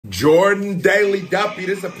Jordan Daily Duppy,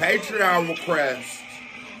 this is a Patreon request.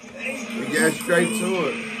 We get straight to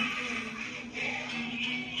it.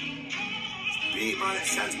 Beat, man, it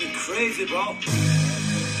sounds me crazy, bro.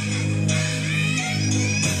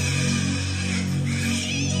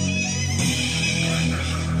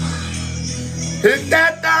 Hit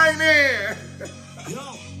that thing in. Yo,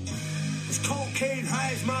 it's cocaine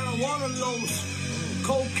highs, marijuana lows.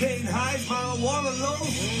 Cocaine highs, marijuana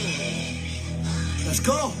lows. Let's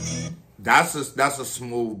go. That's a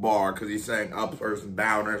smooth bar because he's saying uppers and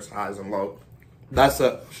downers, highs and lows. That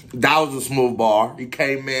was a smooth bar. He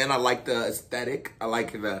came in. I like the aesthetic. I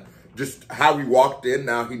like just how he walked in.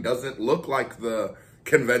 Now he doesn't look like the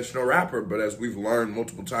conventional rapper, but as we've learned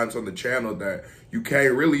multiple times on the channel, that you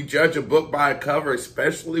can't really judge a book by a cover,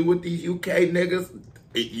 especially with these UK niggas.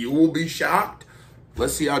 You will be shocked.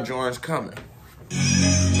 Let's see how Jordan's coming.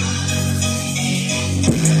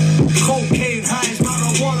 Cocaine highs,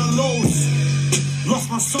 marijuana lows. Lost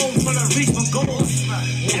my soul when I reach my goals.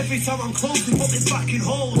 Every time I'm close, they put me back in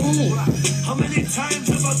holes. How many times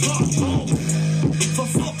have I got home? For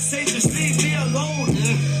fuck's sake, just leave me alone.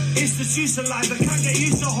 Institutionalized, I can't get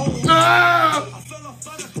used to home.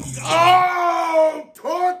 Oh,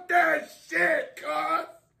 talk that shit, cuz.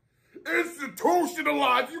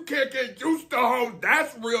 Institutionalized, you can't get used to home.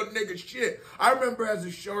 That's real nigga shit. I remember as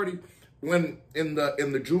a shorty, when in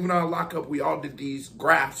the juvenile lockup, we all did these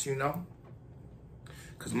graphs, you know?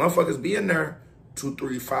 Because motherfuckers be in there 2,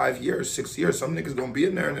 3, 5 years, 6 years. Some niggas gonna be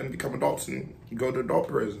in there and then become adults and go to adult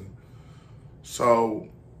prison. So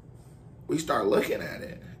we start looking at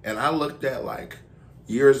it. And I looked at like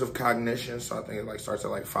years of cognition. So I think it like starts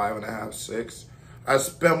at like 5.5, 6. I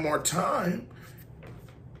spent more time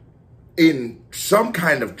in some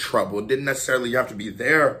kind of trouble. It didn't necessarily have to be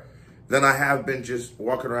there. Then I have been just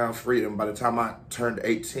walking around freedom. By the time I turned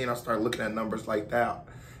 18, I started looking at numbers like that.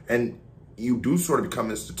 And you do sort of become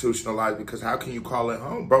institutionalized because how can you call it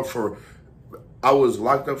home? Bro, I was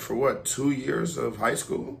locked up for what, 2 years of high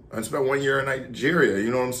school? I spent 1 year in Nigeria, you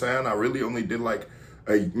know what I'm saying? I really only did like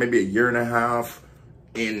maybe a year and a half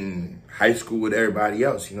in high school with everybody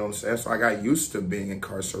else, you know what I'm saying? So I got used to being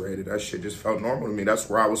incarcerated. That shit just felt normal to me. That's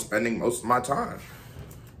where I was spending most of my time.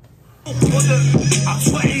 I'm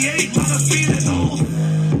 28, man, I'm feeling old.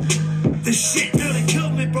 This shit nearly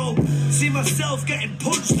killed me, bro. See myself getting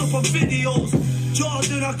punched up on videos.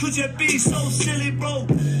 Jordan, how could you be so silly, bro?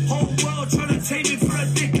 Whole world trying to take me for a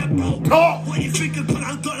dickhead, bro. Oh. What you think I could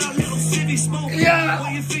have got that little civvy smoke? Yeah.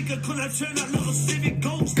 What you think I could have turned that little civvy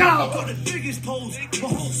ghost? Go. I got the biggest pose, my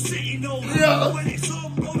whole city knows. Yeah. When it's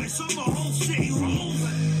on, bro, it's on, my whole city rolls.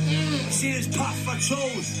 See this path I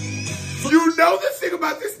chose. You know the thing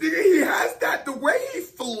about this nigga, he has that, the way he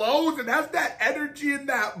flows and has that energy and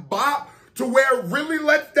that bop to where it really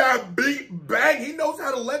lets that beat bang. He knows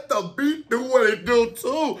how to let the beat do what it do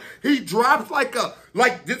too. He drops like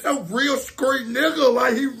this a real street nigga,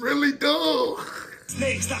 like he really do.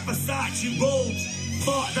 Snakes like Versace rolls.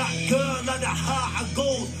 Thought that girl had a heart of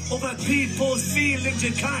gold. Over people's feelings you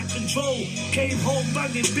can't control. Came home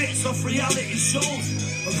banging bits off reality shows.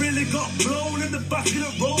 I really got blown in the back of the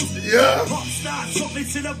road. Yeah. Pop star took me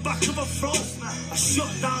to the back of a throne. I shut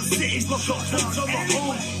down cities, locked up holes on my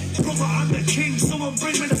home. Brother, I'm the king, someone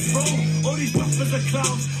bring me the throne. All these rappers are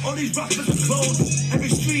clowns, all these rappers are clones. Every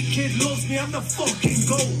street kid loves me, I'm the fucking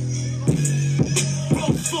GOAT. Bro,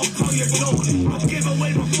 fuck how you know. I give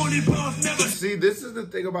away my money, bro, I've never... See, this is the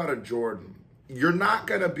thing about a Jordan. You're not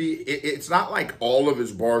going to be, it's not like all of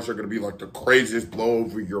his bars are going to be like the craziest blow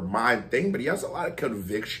over your mind thing, but he has a lot of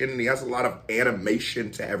conviction and he has a lot of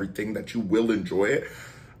animation to everything that you will enjoy it.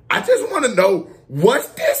 I just want to know, what's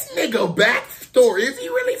this nigga backstory? Is he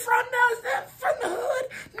really from now? Is that from the hood?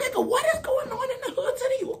 Nigga, what is going on in the hoods of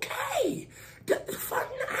the UK?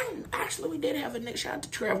 Actually, we did have a nigga, shout out to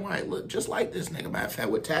Trev White, look just like this nigga, matter of fact,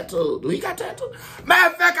 with tattoos. Do he got tattoos? Matter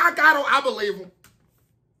of fact, I got him. I believe him.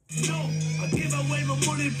 No, I give away my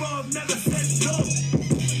money, bro, I've never said no.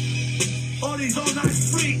 All these all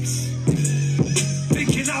nice freaks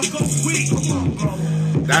thinking I've got weak. Come on, bro.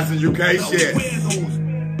 That's the UK shit.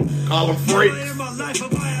 Call them freaks. In my life,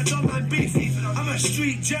 I don't mind beef. I'm a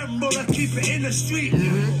street general, I keep it in the street.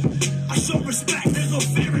 I show respect, there's no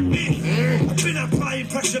fear in me. I've been applying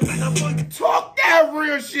pressure, man, I'm on. Talk that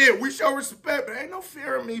real shit. We show respect, but ain't no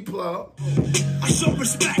fear in me, plug. I show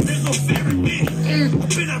respect, there's no fear in me. I've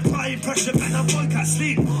been applying pressure, man, I'm on, can't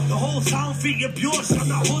sleep. The whole town think you're pure, so I'm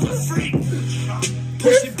not hood a freak.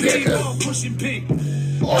 Pushing P, bro, pushing P.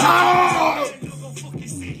 Oh!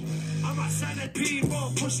 I'm outside that P,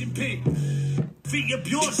 bro, pushing P. Think you're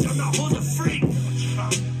pure, so I'm not hood a freak.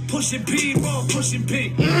 Pushing P, bro, pushing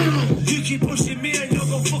P. You keep pushing me and you're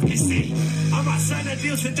gonna fucking a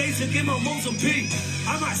deal today to give my mum some peace.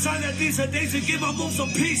 I might sign a deal today to give my mum some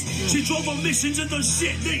peace. She drove on missions and done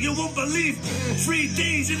shit that you won't believe. 3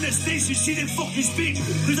 days in the station, she didn't fucking speak.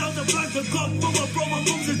 Cause out the blank of godmother, bro, my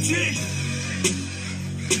mum's a G.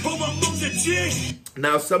 Bro, my mum's a G.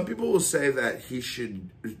 Now, some people will say that he should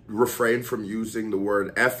refrain from using the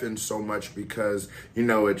word effing so much because, you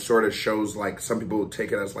know, it sort of shows like some people will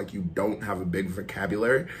take it as like you don't have a big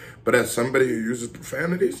vocabulary. But as somebody who uses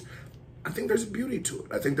profanities, I think there's a beauty to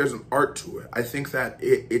it. I think there's an art to it. I think that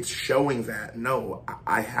it's showing that, no,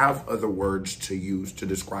 I have other words to use to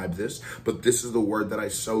describe this, but this is the word that I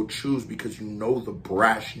so choose because you know the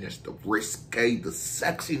brashness, the risque, the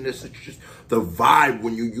sexiness. It's just the vibe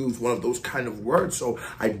when you use one of those kind of words. So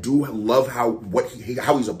I do love how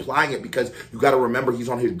he's applying it because you got to remember he's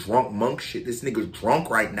on his drunk monk shit. This nigga's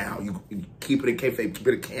drunk right now. You keep it in kayfabe, keep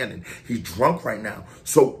it in canon. He's drunk right now.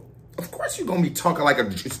 So of course you're gonna be talking like a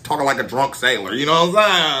drunk sailor, you know what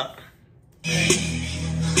I'm saying?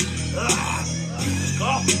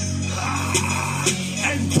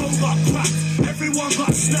 And got cracked, everyone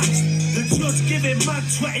got snatched. The judge giving man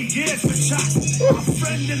 20 years for chat. My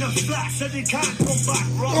friend in the flat said he can't come back.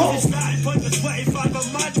 Wrong, his starting point for 25,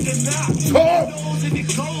 imagine that. He knows if he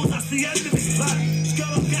goes, that's the end of his plan. He's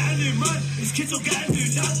gonna get a new man, his kids will get a new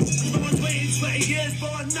dad. No one's waiting 20 years,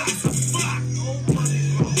 but that's a fact.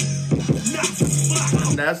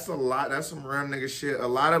 That's a lot. That's some real nigga shit. A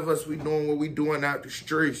lot of us, we doing what we doing out the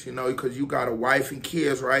streets, you know, because you got a wife and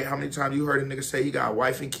kids, right? How many times you heard a nigga say he got a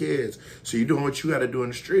wife and kids? So you doing what you got to do in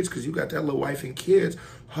the streets because you got that little wife and kids.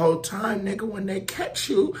 Whole time, nigga, when they catch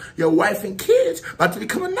you, your wife and kids about to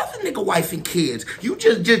become another nigga wife and kids. You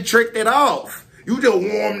just tricked it off. You just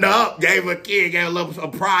warmed up, gave a kid, gave a little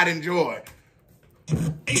of pride and joy.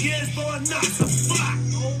 Years, boy, that's a fact.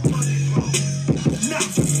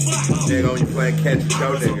 Nigga, when you playing catch and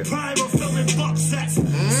show, nigga.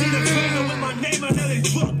 See the trailer with my name, I nearly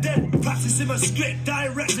dropped dead. Practicing my script,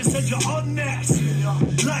 director said you're on next.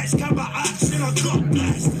 Lights, camera, action, I got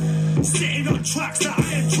blessed. Sitting on tracks that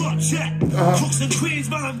I ain't dropped yet. Crooks and queens,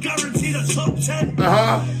 man, I'm guaranteed a top 10.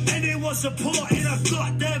 Anyone supporting, I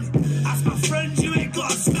got them. Ask my friends, you ain't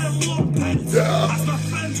got to spend 1 pence. Ask my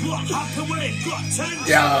friends what happened when it got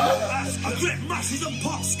tense. I grip masses and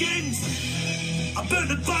pop skins. I burn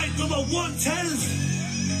the bike on my 110s.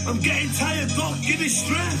 I'm getting tired, God, give me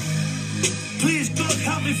strength. Please, God,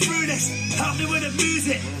 help me through this. Help me with the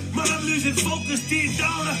music. Man, I'm losing focus deep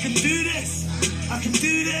down. I can do this. I can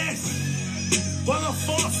do this. While my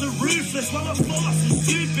thoughts are ruthless, while my thoughts are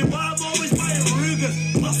stupid, while I'm always buying Ruger.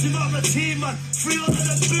 Busting up my team, man.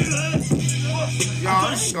 300 booters. Y'all,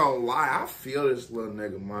 I ain't gonna lie. I feel this little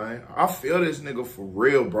nigga, man. I feel this nigga for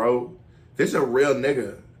real, bro. This is a real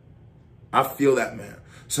nigga. I feel that, man.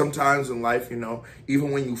 Sometimes in life, you know,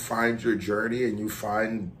 even when you find your journey and you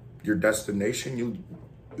find your destination, you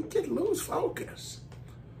lose focus.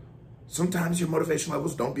 Sometimes your motivation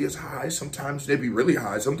levels don't be as high. Sometimes they be really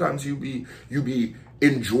high. Sometimes you be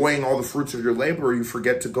enjoying all the fruits of your labor, or you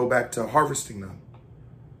forget to go back to harvesting them.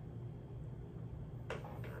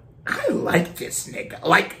 I like this nigga.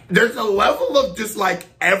 Like, there's a level of just like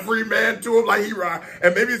every man to him, like he ride.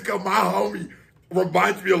 And maybe it's because my homie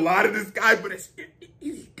reminds me a lot of this guy, but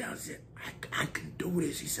he does it. I can do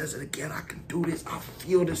this. He says it again. I can do this. I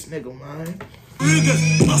feel this nigga, man.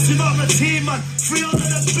 Busting up my team, man. 300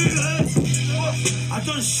 booters. I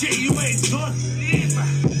done shit you ain't done.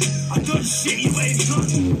 I done shit you ain't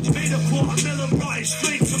done. Made a $250,000 right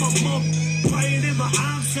straight to my mum. Crying in my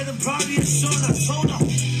arms, said I'm proud of your son. I told her,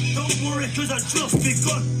 don't worry, cause I just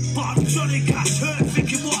begun. But I'm Johnny Cash hurt,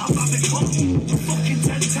 thinking what I'm about to become. I'm fucking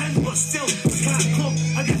 10-10, but still, I can't come.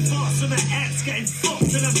 I get fast on my ex, getting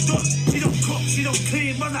fucked and I'm done. She don't cook, she don't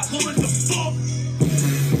clean, man, that woman the fuck.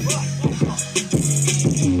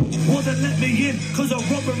 Wouldn't let me in, cause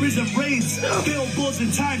of robberies and raids. Billboards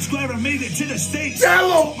in Times Square, I made it to the States.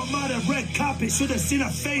 Tell him! My mother red carpet, should have seen her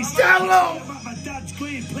face. Tell him! My dad's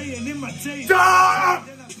grave, playing in my tape. Stop!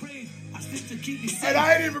 And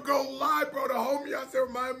I ain't even gonna lie, bro. The homie I said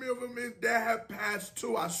remind me of him. His dad had passed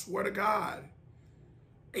too. I swear to God.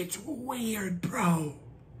 It's weird, bro.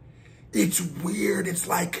 It's weird. It's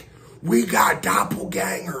like we got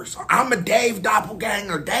doppelgangers. I'm a Dave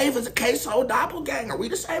doppelganger. Dave is a Queso doppelganger. We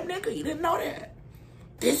the same nigga. You didn't know that.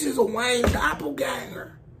 This is a Wayne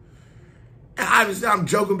doppelganger. And obviously I'm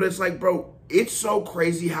joking, but it's like, bro, it's so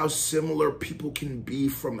crazy how similar people can be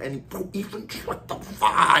from any, bro, even with the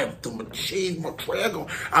vibe, the machine, McGregor.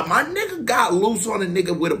 My nigga got loose on a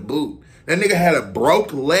nigga with a boot. That nigga had a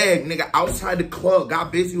broke leg, nigga, outside the club,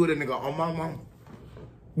 got busy with a nigga on my mama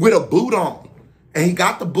with a boot on. And he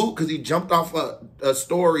got the boot because he jumped off a a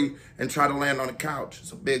story and try to land on the couch.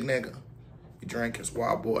 It's a big nigga. He drank his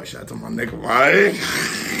wild boy. Shout out to my nigga, right?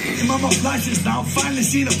 I'm off license now, finally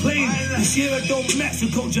seen a plane. This year I don't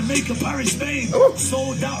Mexico, Jamaica, Paris, Spain. Ooh.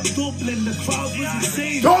 Sold out Dublin, the crowd was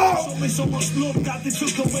insane. Oh. Showed me so much love that they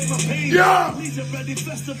took away my pain. Yeah. Legion Ready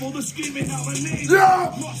Festival, they're screaming out my name.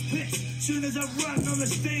 Yeah. Lost pitch, soon as I ran on the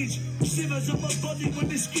stage. Shivers on my body when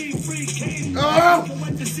they scream free came. Oh. I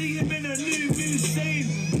went to see him in a new Mustang.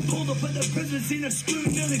 Pulled up at the prison scene, a screw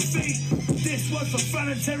nearly faint. This was for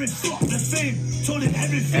planetary fuck the fame. Told him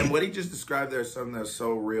everything. And what he just described there is something that's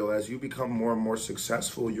so real. As you become more and more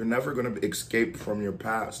successful, you're never going to escape from your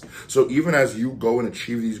past. So even as you go and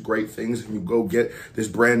achieve these great things and you go get this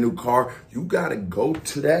brand new car, you got to go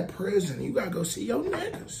to that prison. You got to go see your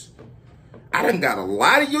niggas. I done got a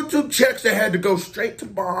lot of YouTube checks that had to go straight to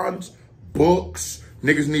bonds, books.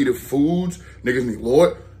 Niggas needed foods. Niggas need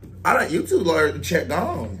lawyer. YouTube lawyer check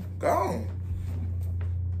gone. Gone.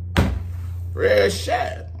 Real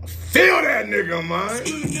shit. Feel that nigga, man.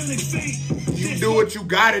 You do what you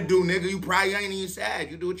gotta do, nigga. You probably ain't even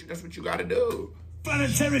sad. You do what that's what you gotta do.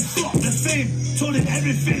 Planetary fuck the fame. Told him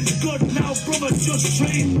everything's good now, brother, just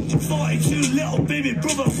train. 42 little baby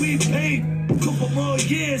brother, we paid. Couple more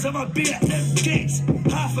years, I'ma be at them gates.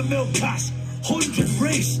 $500,000 cash, 100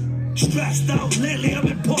 race. Stressed out lately, I've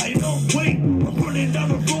been putting on weight. I'm running down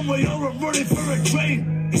the runway or I'm running for a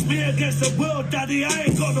train. It's me against the world, daddy, I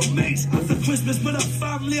ain't got no mates. After Christmas with a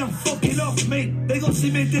family, I'm fucking off, mate. They gon' see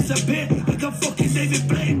me disappear like I'm fucking David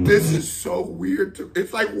Blaine. This is so weird.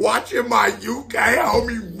 It's like watching my UK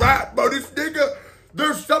homie rap, bro. This nigga,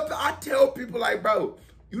 there's something I tell people like, bro,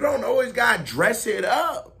 you don't always gotta dress it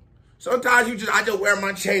up. Sometimes I just wear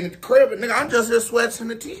my chain at the crib and nigga, I'm just in sweats and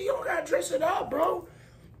the t-shirt. You don't gotta dress it up, bro.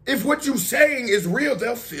 If what you saying is real,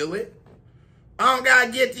 they'll feel it. I don't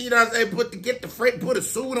gotta get to, you know what I'm saying, put a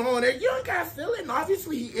suit on it. You don't gotta feel it. And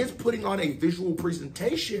obviously, he is putting on a visual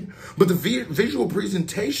presentation, but the visual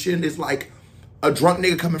presentation is like a drunk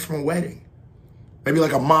nigga coming from a wedding. Maybe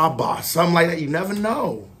like a mob boss, something like that. You never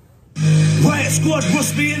know. Riot squad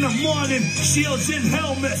rush me in the morning, shields in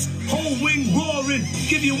helmets, whole wing roaring.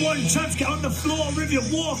 Give you one chance, get on the floor if you're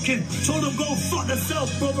walking. Told them go fuck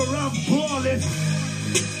yourself, brother, I'm brawling.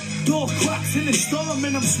 Door cracks in the storm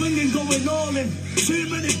and I'm swinging, going all in. Too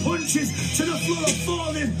many punches to the floor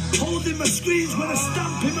falling. Holding my screens when I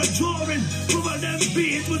stamp in my drawing. Brother, them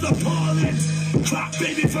beatings was appalling. Crack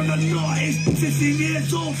baby from the noughties, 15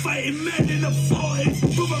 years old fighting men in the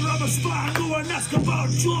 40s. Brother, I'm a spy, go and ask about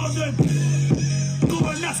Jordan. Go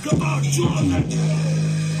and ask about Jordan.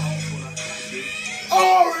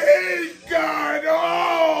 Oh, he's gone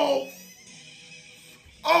off.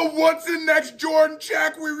 Oh, what's the next Jordan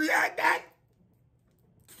check? We react that?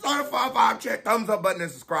 Certified 5 check. Thumbs up button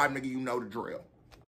and subscribe, nigga. You know the drill.